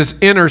Jesus'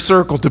 inner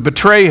circle to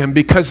betray him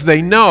because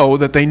they know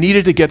that they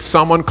needed to get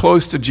someone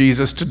close to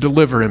Jesus to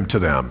deliver him to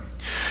them.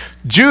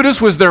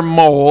 Judas was their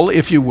mole,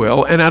 if you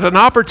will, and at an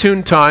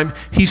opportune time,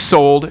 he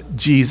sold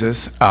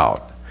Jesus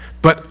out.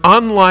 But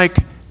unlike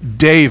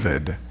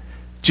David,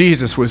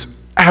 Jesus was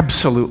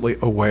absolutely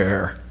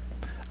aware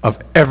of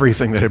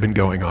everything that had been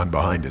going on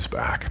behind his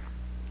back.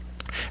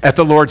 At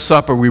the Lord's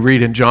Supper, we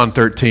read in John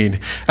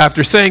 13,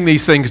 after saying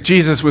these things,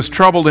 Jesus was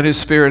troubled in his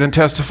spirit and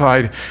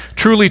testified,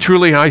 "Truly,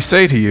 truly, I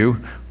say to you,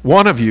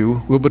 one of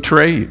you will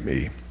betray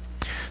me."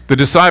 The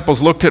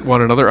disciples looked at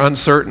one another,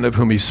 uncertain of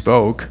whom he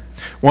spoke.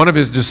 One of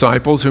his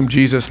disciples, whom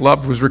Jesus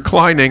loved, was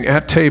reclining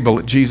at table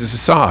at Jesus'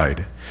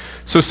 side.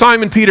 So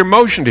Simon Peter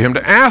motioned to him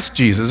to ask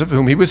Jesus of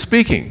whom he was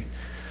speaking.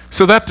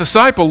 So that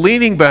disciple,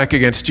 leaning back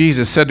against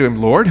Jesus, said to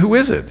him, "Lord, who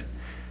is it?"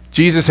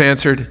 Jesus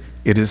answered,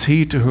 "It is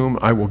he to whom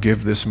I will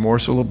give this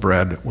morsel of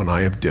bread when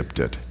I have dipped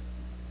it."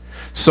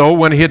 So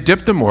when he had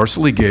dipped the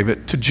morsel, he gave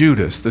it to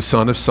Judas, the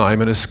son of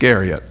Simon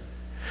Iscariot.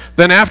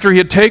 Then after he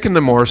had taken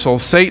the morsel,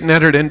 Satan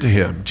entered into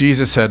him.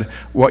 Jesus said,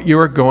 "What you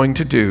are going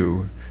to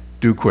do,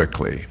 do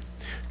quickly."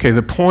 Okay,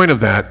 the point of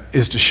that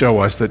is to show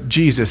us that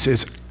Jesus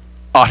is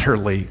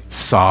utterly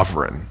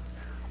sovereign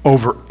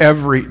over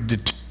every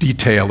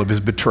detail of his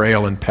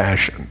betrayal and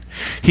passion.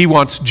 He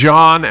wants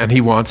John and he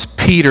wants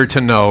Peter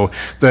to know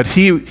that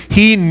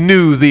he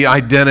knew the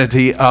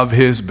identity of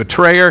his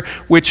betrayer,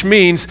 which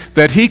means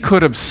that he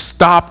could have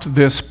stopped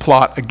this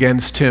plot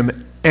against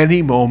him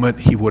any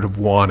moment he would have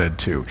wanted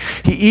to.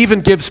 He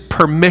even gives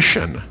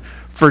permission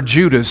for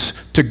Judas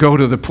to go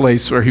to the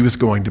place where he was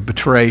going to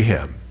betray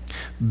him.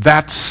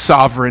 That's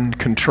sovereign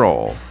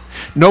control.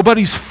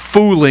 Nobody's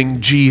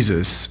fooling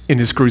Jesus in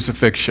his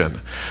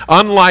crucifixion.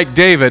 Unlike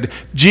David,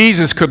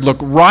 Jesus could look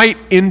right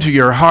into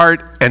your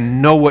heart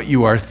and know what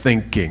you are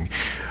thinking.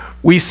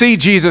 We see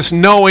Jesus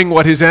knowing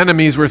what his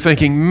enemies were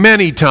thinking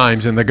many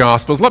times in the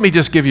Gospels. Let me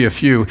just give you a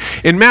few.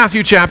 In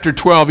Matthew chapter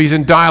 12, he's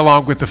in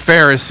dialogue with the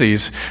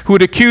Pharisees who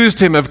had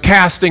accused him of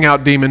casting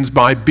out demons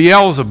by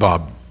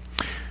Beelzebub.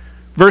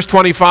 Verse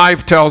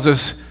 25 tells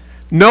us,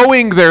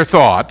 knowing their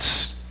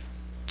thoughts,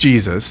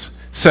 Jesus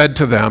said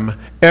to them,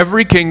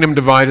 "Every kingdom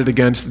divided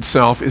against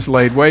itself is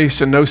laid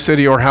waste, and no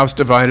city or house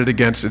divided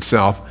against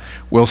itself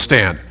will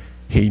stand."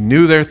 He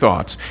knew their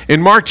thoughts.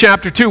 In Mark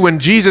chapter 2, when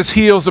Jesus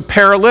heals a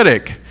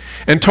paralytic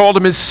and told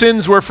him his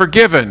sins were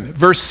forgiven,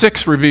 verse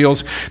 6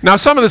 reveals, now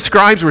some of the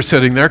scribes were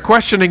sitting there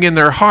questioning in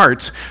their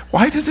hearts,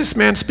 "Why does this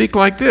man speak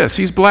like this?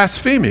 He's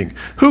blaspheming.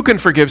 Who can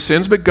forgive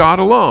sins but God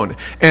alone?"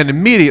 And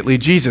immediately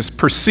Jesus,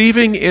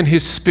 perceiving in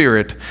his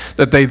spirit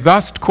that they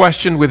thus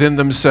questioned within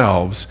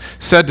themselves,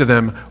 said to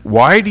them,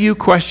 "Why do you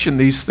question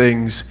these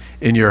things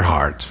in your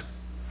hearts?"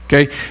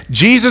 Okay?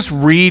 Jesus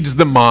reads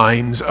the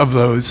minds of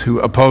those who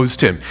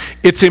opposed him.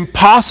 It's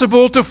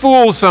impossible to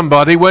fool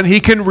somebody when he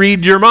can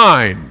read your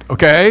mind,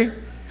 okay?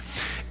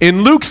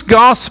 In Luke's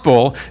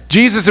gospel,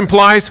 Jesus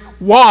implies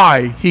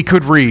why he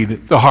could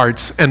read the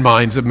hearts and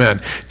minds of men.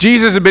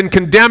 Jesus had been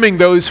condemning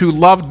those who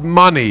loved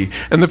money,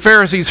 and the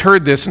Pharisees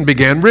heard this and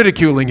began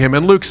ridiculing him.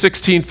 In Luke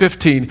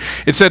 16:15,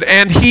 it said,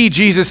 "And he,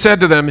 Jesus, said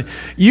to them,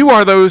 'You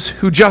are those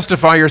who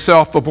justify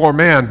yourself before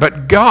man,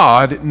 but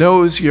God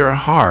knows your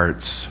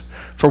hearts.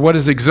 For what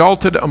is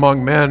exalted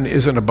among men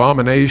is an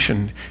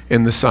abomination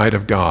in the sight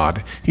of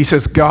God.'" He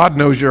says, God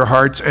knows your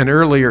hearts, and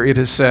earlier it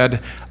is said,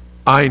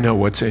 I know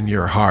what's in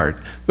your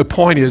heart. The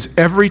point is,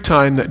 every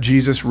time that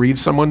Jesus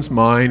reads someone's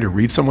mind or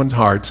reads someone's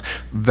hearts,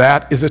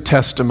 that is a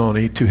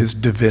testimony to his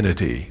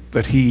divinity,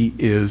 that he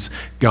is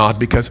God,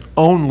 because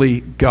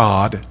only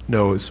God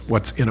knows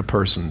what's in a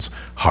person's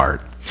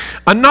heart.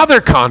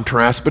 Another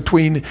contrast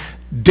between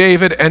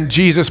David and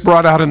Jesus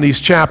brought out in these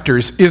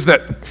chapters is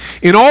that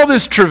in all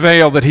this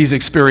travail that he's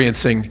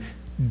experiencing,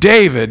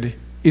 David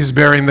is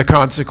bearing the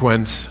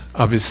consequence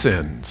of his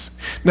sins.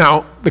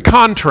 Now, the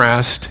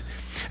contrast,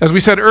 as we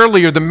said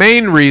earlier, the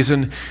main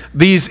reason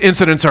these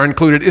incidents are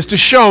included is to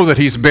show that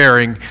he's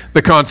bearing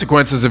the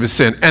consequences of his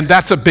sin. And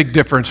that's a big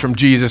difference from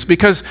Jesus,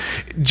 because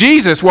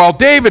Jesus, while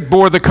David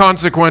bore the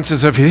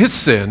consequences of his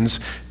sins,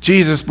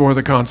 Jesus bore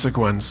the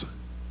consequence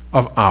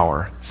of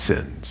our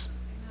sins.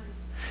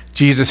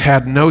 Jesus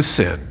had no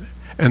sin,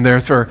 and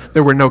therefore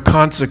there were no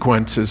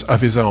consequences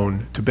of his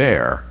own to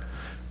bear.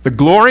 The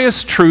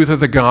glorious truth of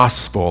the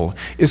gospel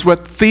is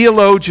what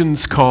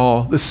theologians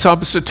call the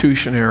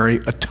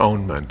substitutionary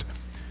atonement.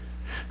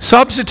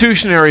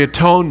 Substitutionary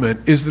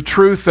atonement is the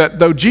truth that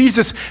though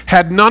Jesus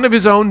had none of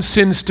his own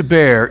sins to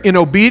bear, in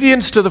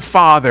obedience to the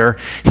Father,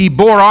 he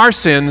bore our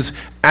sins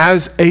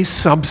as a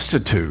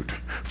substitute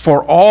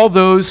for all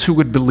those who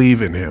would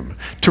believe in him,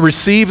 to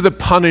receive the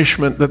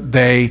punishment that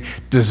they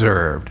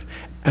deserved.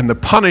 And the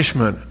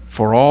punishment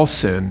for all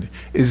sin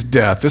is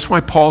death. This is why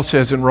Paul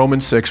says in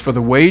Romans 6, for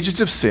the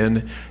wages of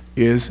sin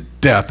is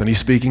death. And he's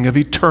speaking of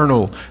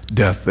eternal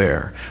death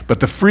there. But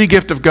the free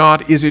gift of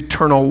God is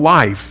eternal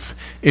life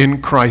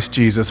in Christ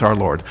Jesus our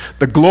Lord.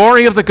 The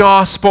glory of the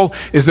gospel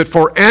is that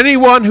for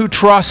anyone who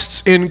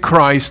trusts in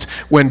Christ,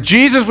 when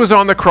Jesus was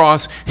on the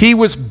cross, he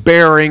was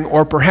bearing,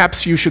 or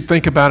perhaps you should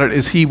think about it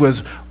as he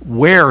was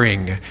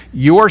wearing,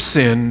 your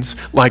sins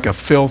like a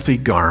filthy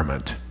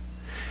garment.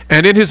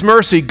 And in his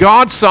mercy,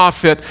 God saw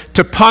fit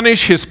to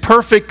punish his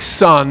perfect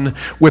Son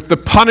with the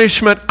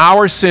punishment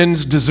our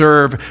sins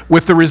deserve,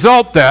 with the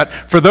result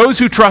that for those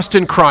who trust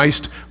in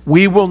Christ,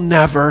 we will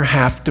never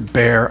have to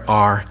bear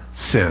our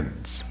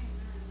sins.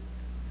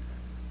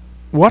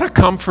 What a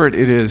comfort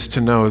it is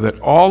to know that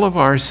all of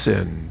our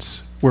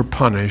sins were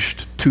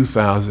punished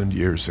 2,000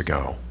 years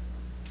ago.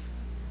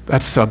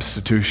 That's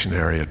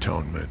substitutionary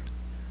atonement.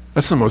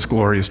 That's the most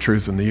glorious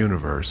truth in the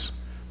universe.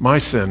 My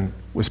sin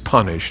was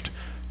punished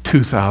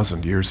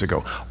 2,000 years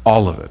ago.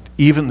 All of it,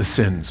 even the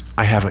sins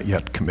I haven't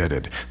yet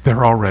committed,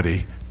 they're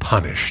already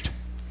punished.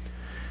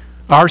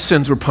 Our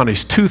sins were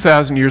punished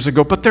 2,000 years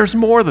ago, but there's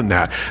more than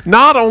that.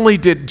 Not only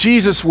did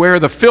Jesus wear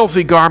the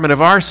filthy garment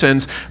of our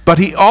sins, but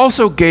he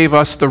also gave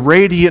us the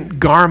radiant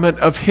garment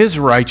of his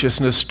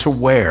righteousness to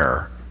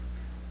wear.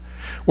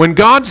 When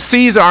God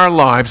sees our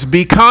lives,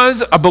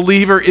 because a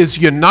believer is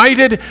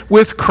united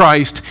with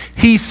Christ,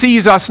 he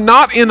sees us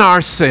not in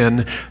our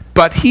sin,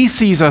 but he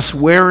sees us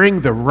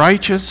wearing the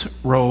righteous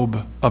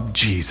robe of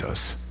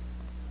Jesus.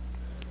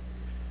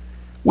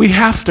 We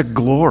have to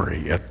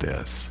glory at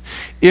this.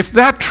 If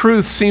that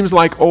truth seems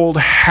like old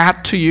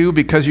hat to you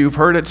because you've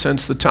heard it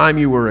since the time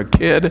you were a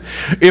kid,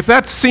 if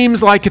that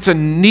seems like it's a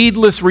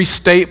needless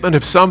restatement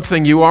of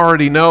something you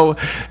already know,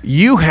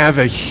 you have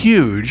a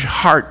huge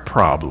heart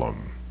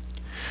problem.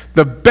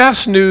 The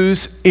best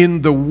news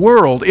in the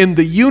world, in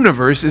the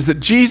universe, is that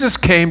Jesus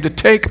came to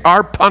take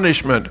our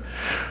punishment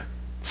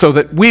so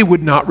that we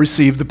would not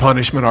receive the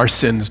punishment our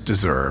sins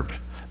deserved.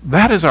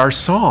 That is our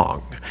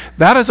song.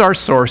 That is our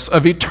source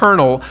of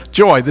eternal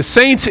joy. The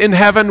saints in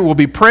heaven will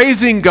be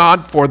praising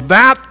God for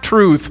that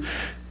truth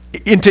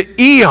into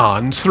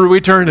eons through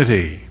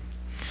eternity.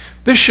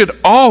 This should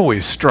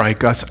always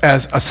strike us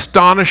as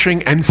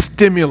astonishing and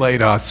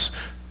stimulate us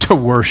to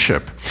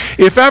worship.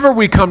 If ever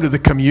we come to the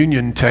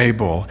communion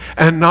table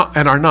and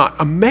are not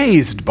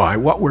amazed by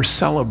what we're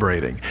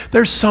celebrating,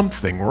 there's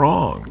something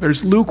wrong.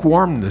 There's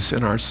lukewarmness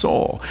in our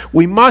soul.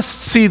 We must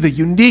see the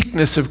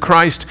uniqueness of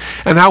Christ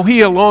and how he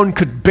alone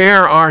could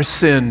bear our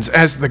sins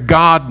as the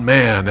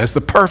God-man, as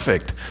the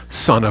perfect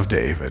Son of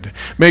David.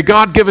 May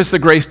God give us the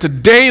grace to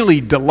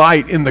daily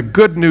delight in the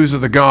good news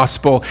of the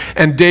gospel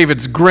and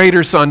David's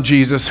greater son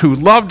Jesus, who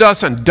loved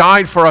us and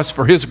died for us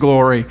for his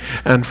glory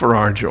and for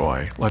our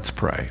joy. Let's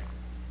pray.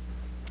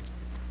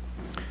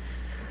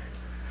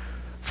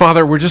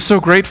 Father, we're just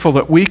so grateful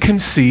that we can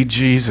see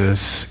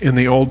Jesus in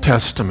the Old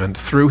Testament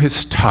through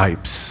his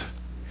types,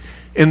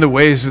 in the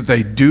ways that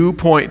they do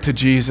point to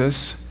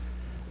Jesus,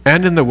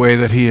 and in the way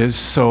that he is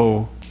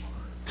so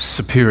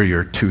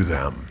superior to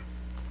them.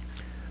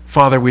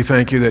 Father, we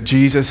thank you that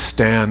Jesus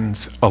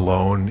stands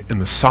alone in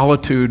the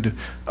solitude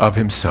of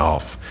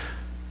himself,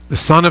 the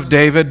Son of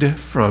David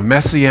from a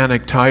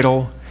messianic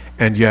title,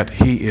 and yet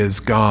he is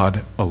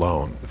God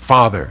alone, the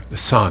Father, the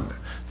Son,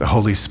 the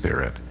Holy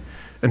Spirit.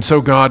 And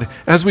so, God,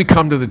 as we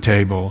come to the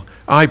table,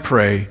 I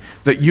pray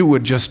that you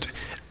would just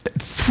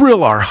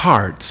thrill our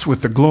hearts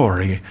with the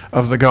glory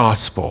of the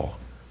gospel.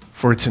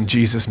 For it's in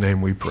Jesus'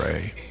 name we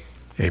pray.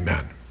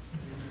 Amen.